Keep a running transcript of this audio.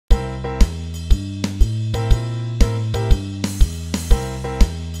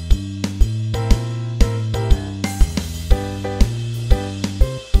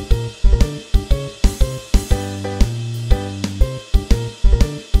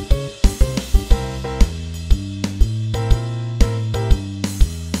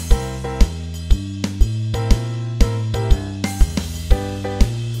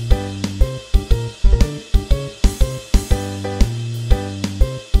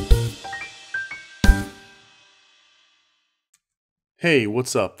Hey,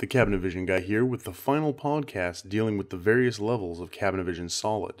 what's up? The Cabinavision guy here with the final podcast dealing with the various levels of Cabinavision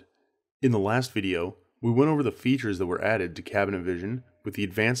Solid. In the last video, we went over the features that were added to Cabinavision with the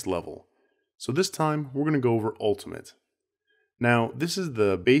advanced level. So this time, we're going to go over Ultimate. Now, this is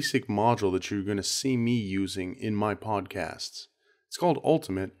the basic module that you're going to see me using in my podcasts. It's called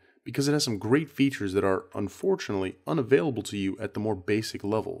Ultimate because it has some great features that are unfortunately unavailable to you at the more basic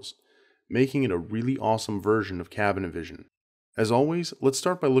levels, making it a really awesome version of Cabinavision. As always, let's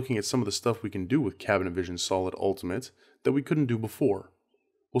start by looking at some of the stuff we can do with Cabinavision Solid Ultimate that we couldn't do before.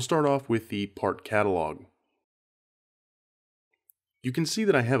 We'll start off with the part catalog. You can see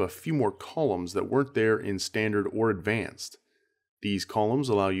that I have a few more columns that weren't there in Standard or Advanced. These columns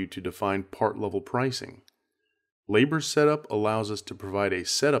allow you to define part level pricing. Labor setup allows us to provide a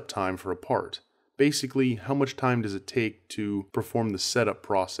setup time for a part. Basically, how much time does it take to perform the setup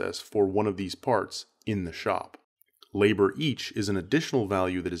process for one of these parts in the shop. Labor each is an additional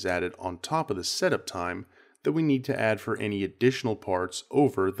value that is added on top of the setup time that we need to add for any additional parts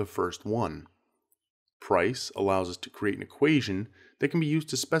over the first one. Price allows us to create an equation that can be used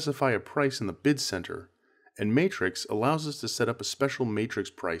to specify a price in the bid center, and matrix allows us to set up a special matrix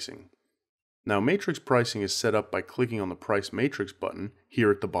pricing. Now, matrix pricing is set up by clicking on the price matrix button here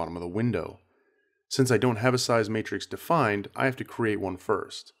at the bottom of the window. Since I don't have a size matrix defined, I have to create one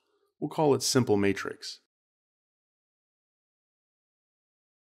first. We'll call it simple matrix.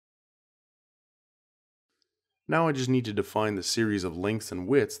 Now I just need to define the series of lengths and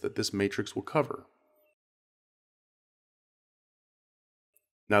widths that this matrix will cover.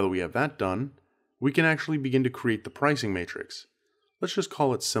 Now that we have that done, we can actually begin to create the pricing matrix. Let's just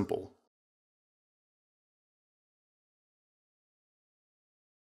call it simple.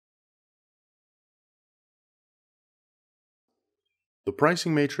 The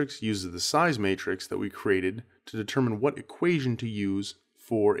pricing matrix uses the size matrix that we created to determine what equation to use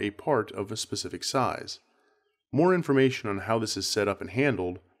for a part of a specific size. More information on how this is set up and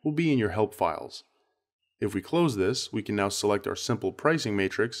handled will be in your help files. If we close this, we can now select our simple pricing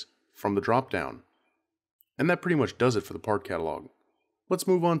matrix from the dropdown. And that pretty much does it for the part catalog. Let's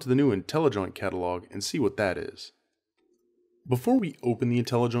move on to the new IntelliJoint catalog and see what that is. Before we open the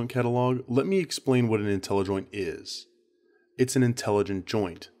IntelliJoint catalog, let me explain what an IntelliJoint is. It's an intelligent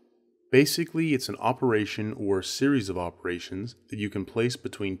joint. Basically, it's an operation or series of operations that you can place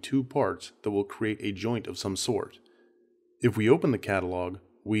between two parts that will create a joint of some sort. If we open the catalog,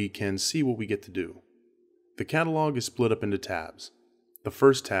 we can see what we get to do. The catalog is split up into tabs. The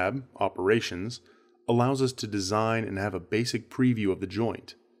first tab, Operations, allows us to design and have a basic preview of the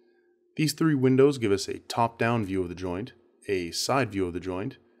joint. These three windows give us a top-down view of the joint, a side view of the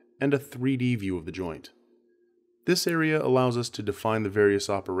joint, and a 3D view of the joint. This area allows us to define the various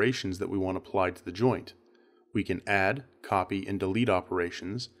operations that we want applied to the joint. We can add, copy, and delete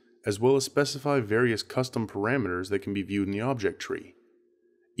operations, as well as specify various custom parameters that can be viewed in the object tree.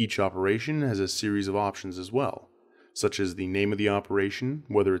 Each operation has a series of options as well, such as the name of the operation,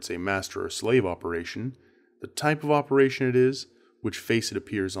 whether it's a master or slave operation, the type of operation it is, which face it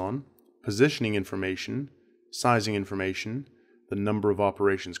appears on, positioning information, sizing information, the number of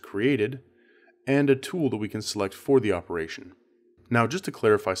operations created, and a tool that we can select for the operation. Now, just to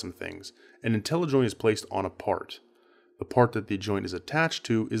clarify some things, an IntelliJoint is placed on a part. The part that the joint is attached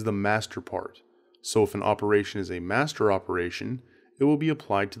to is the master part. So if an operation is a master operation, it will be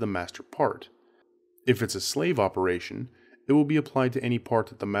applied to the master part. If it's a slave operation, it will be applied to any part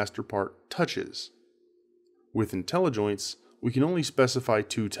that the master part touches. With IntelliJoints, we can only specify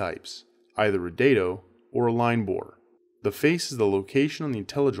two types, either a dado or a line bore. The face is the location on the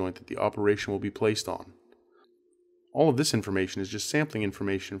IntelliJoint that the operation will be placed on. All of this information is just sampling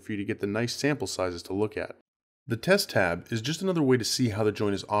information for you to get the nice sample sizes to look at. The Test tab is just another way to see how the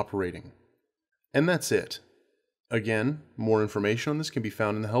joint is operating. And that's it. Again, more information on this can be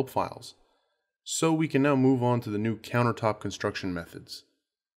found in the help files. So we can now move on to the new countertop construction methods.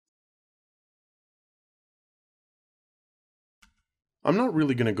 I'm not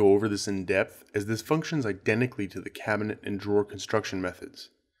really going to go over this in depth, as this functions identically to the cabinet and drawer construction methods.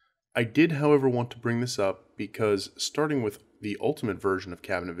 I did, however, want to bring this up because, starting with the ultimate version of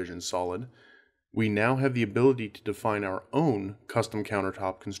Cabinavision Solid, we now have the ability to define our own custom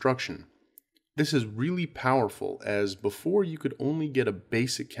countertop construction. This is really powerful, as before you could only get a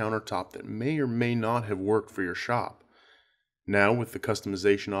basic countertop that may or may not have worked for your shop. Now, with the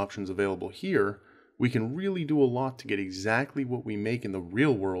customization options available here, we can really do a lot to get exactly what we make in the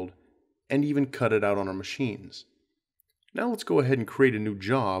real world and even cut it out on our machines. Now let's go ahead and create a new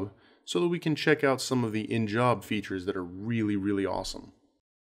job so that we can check out some of the in-job features that are really awesome.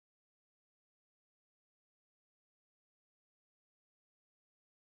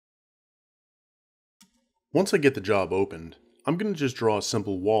 Once I get the job opened, I'm going to just draw a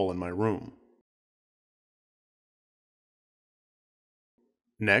simple wall in my room.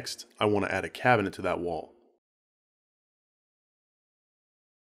 Next, I want to add a cabinet to that wall.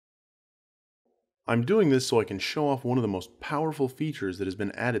 I'm doing this so I can show off one of the most powerful features that has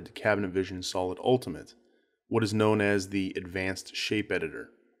been added to Cabinet Vision Solid Ultimate, what is known as the Advanced Shape Editor.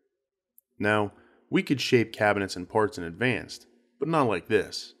 Now, we could shape cabinets and parts in Advanced, but not like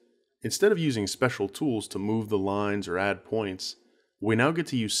this. Instead of using special tools to move the lines or add points, we now get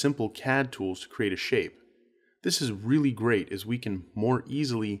to use simple CAD tools to create a shape. This is really great as we can more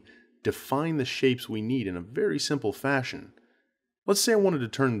easily define the shapes we need in a very simple fashion. Let's say I wanted to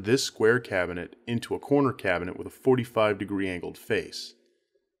turn this square cabinet into a corner cabinet with a 45-degree angled face.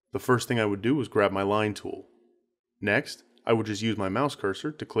 The first thing I would do is grab my line tool. Next, I would just use my mouse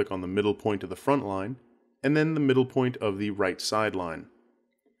cursor to click on the middle point of the front line, and then the middle point of the right side line.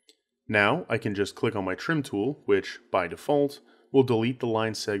 Now, I can just click on my trim tool, which, by default, will delete the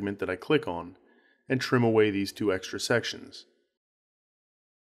line segment that I click on, and trim away these two extra sections.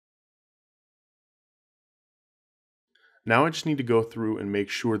 Now I just need to go through and make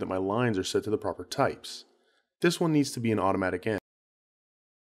sure that my lines are set to the proper types. This one needs to be an automatic end.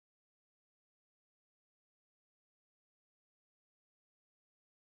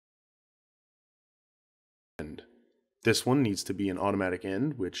 This one needs to be an automatic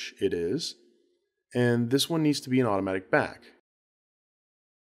end, which it is. And this one needs to be an automatic back.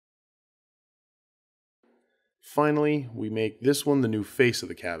 Finally, we make this one the new face of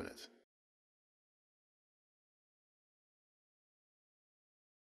the cabinet.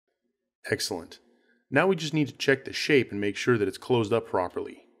 Excellent. Now we just need to check the shape and make sure that it's closed up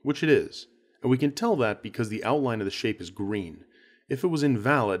properly, which it is. And we can tell that because the outline of the shape is green. If it was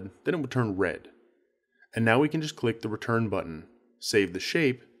invalid, then it would turn red. And now we can just click the return button, save the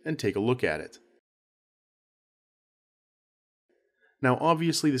shape, and take a look at it. Now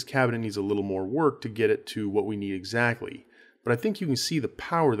obviously this cabinet needs a little more work to get it to what we need exactly, but I think you can see the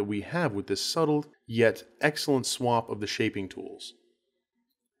power that we have with this subtle yet excellent swap of the shaping tools.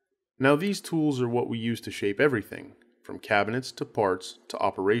 Now these tools are what we use to shape everything, from cabinets to parts to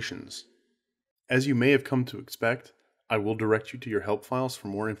operations. As you may have come to expect, I will direct you to your help files for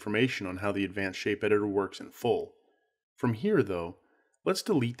more information on how the Advanced Shape Editor works in full. From here though, let's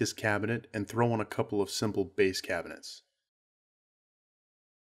delete this cabinet and throw on a couple of simple base cabinets.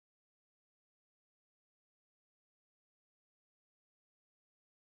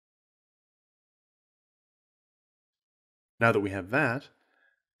 Now that we have that,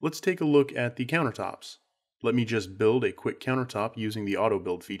 let's take a look at the countertops. Let me just build a quick countertop using the auto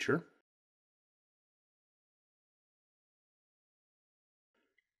build feature.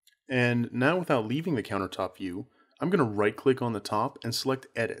 And now without leaving the countertop view, I'm going to right click on the top and select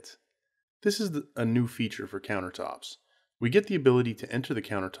Edit. This is a new feature for countertops. We get the ability to enter the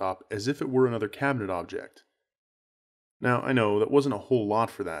countertop as if it were another cabinet object. Now I know that wasn't a whole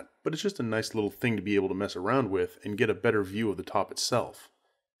lot for that, but it's just a nice little thing to be able to mess around with and get a better view of the top itself.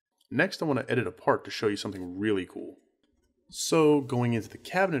 Next I want to edit a part to show you something really cool. So going into the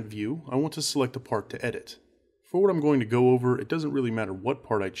cabinet view, I want to select a part to edit. For what I'm going to go over, it doesn't really matter what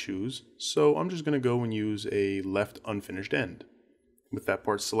part I choose, so I'm just going to go and use a left unfinished end. With that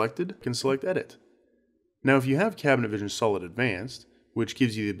part selected, I can select Edit. Now if you have Cabinet Vision Solid Advanced, which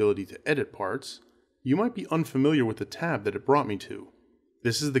gives you the ability to edit parts, you might be unfamiliar with the tab that it brought me to.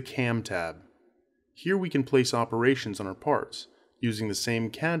 This is the Cam tab. Here we can place operations on our parts, using the same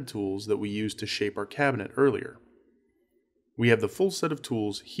CAD tools that we used to shape our cabinet earlier. We have the full set of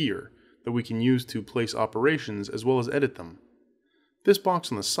tools here that we can use to place operations as well as edit them. This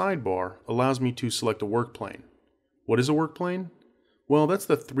box on the sidebar allows me to select a work plane. What is a work plane? Well, that's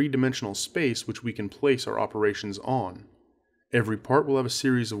the three-dimensional space which we can place our operations on. Every part will have a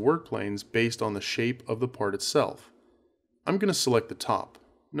series of work planes based on the shape of the part itself. I'm going to select the top.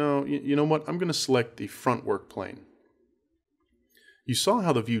 No, you know what? I'm going to select the front work plane. You saw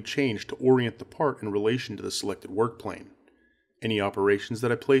how the view changed to orient the part in relation to the selected work plane. Any operations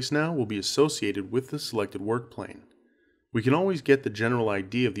that I place now will be associated with the selected work plane. We can always get the general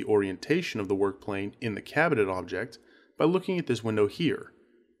idea of the orientation of the work plane in the cabinet object by looking at this window here.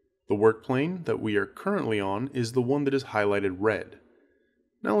 The work plane that we are currently on is the one that is highlighted red.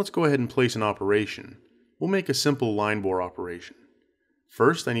 Now let's go ahead and place an operation. We'll make a simple line bore operation.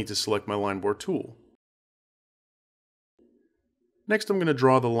 First, I need to select my line bore tool. Next, I'm going to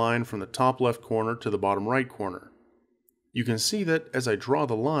draw the line from the top left corner to the bottom right corner. You can see that as I draw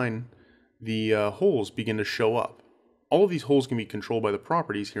the line, the holes begin to show up. All of these holes can be controlled by the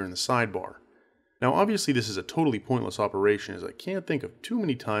properties here in the sidebar. Now obviously this is a totally pointless operation, as I can't think of too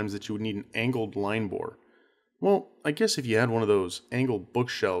many times that you would need an angled line bore, Well, I guess if you had one of those angled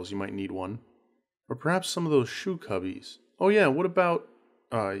bookshelves, you might need one. Or perhaps some of those shoe cubbies. Oh yeah, what about,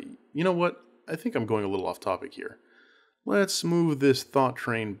 uh, you know what? I think I'm going a little off topic here. Let's move this thought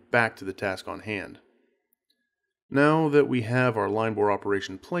train back to the task on hand. Now that we have our line bore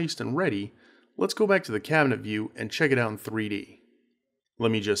operation placed and ready, let's go back to the cabinet view and check it out in 3D.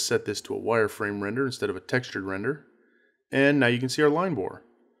 Let me just set this to a wireframe render instead of a textured render. And now you can see our line bore.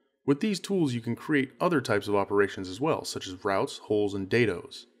 With these tools you can create other types of operations as well, such as routes, holes, and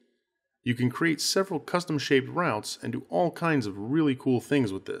dados. You can create several custom shaped routes and do all kinds of really cool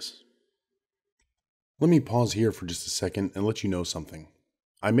things with this. Let me pause here for just a second and let you know something.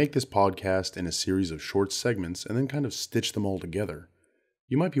 I make this podcast in a series of short segments and then kind of stitch them all together.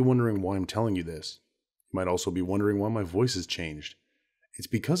 You might be wondering why I'm telling you this. You might also be wondering why my voice has changed. It's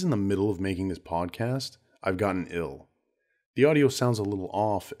because in the middle of making this podcast, I've gotten ill. The audio sounds a little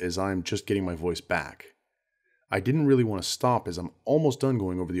off as I'm just getting my voice back. I didn't really want to stop as I'm almost done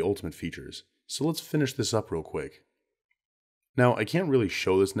going over the ultimate features, so let's finish this up real quick. Now, I can't really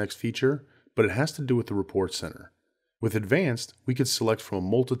show this next feature, but it has to do with the report center. With Advanced, we could select from a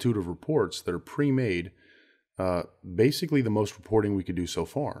multitude of reports that are pre-made, basically the most reporting we could do so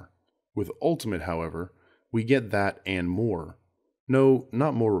far. With Ultimate, however, we get that and more. No,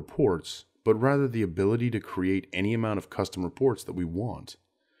 not more reports, but rather the ability to create any amount of custom reports that we want.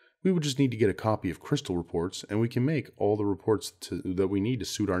 We would just need to get a copy of Crystal reports, and we can make all the reports that we need to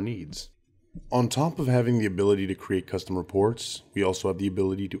suit our needs. On top of having the ability to create custom reports, we also have the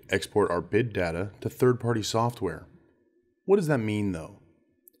ability to export our bid data to third-party software. What does that mean, though?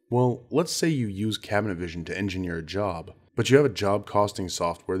 Well, let's say you use Cabinet Vision to engineer a job, but you have a job costing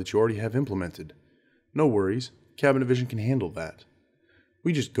software that you already have implemented. No worries, Cabinet Vision can handle that.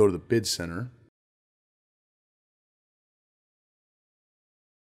 We just go to the bid center,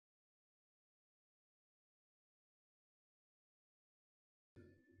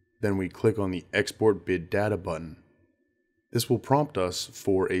 then we click on the Export Bid Data button. This will prompt us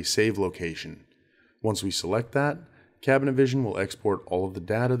for a save location. Once we select that, Cabinet Vision will export all of the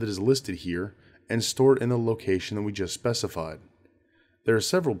data that is listed here and store it in the location that we just specified. There are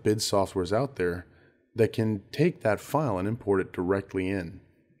several bid softwares out there that can take that file and import it directly in.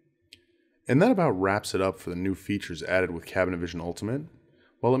 And that about wraps it up for the new features added with Cabinet Vision Ultimate.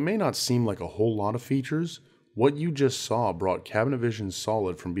 While it may not seem like a whole lot of features, what you just saw brought Cabinet Vision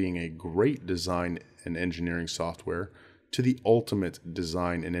Solid from being a great design and engineering software to the ultimate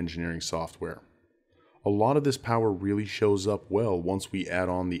design and engineering software. A lot of this power really shows up well once we add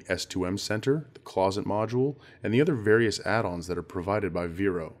on the S2M Center, the Closet module, and the other various add-ons that are provided by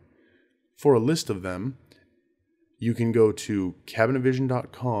Vero. For a list of them, you can go to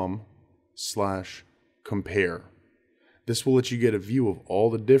cabinetvision.com/compare. This will let you get a view of all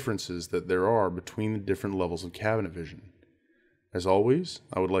the differences that there are between the different levels of Cabinet Vision. As always,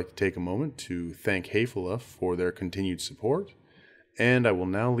 I would like to take a moment to thank Hayfula for their continued support, and I will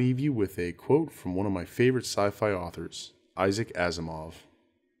now leave you with a quote from one of my favorite sci-fi authors, Isaac Asimov.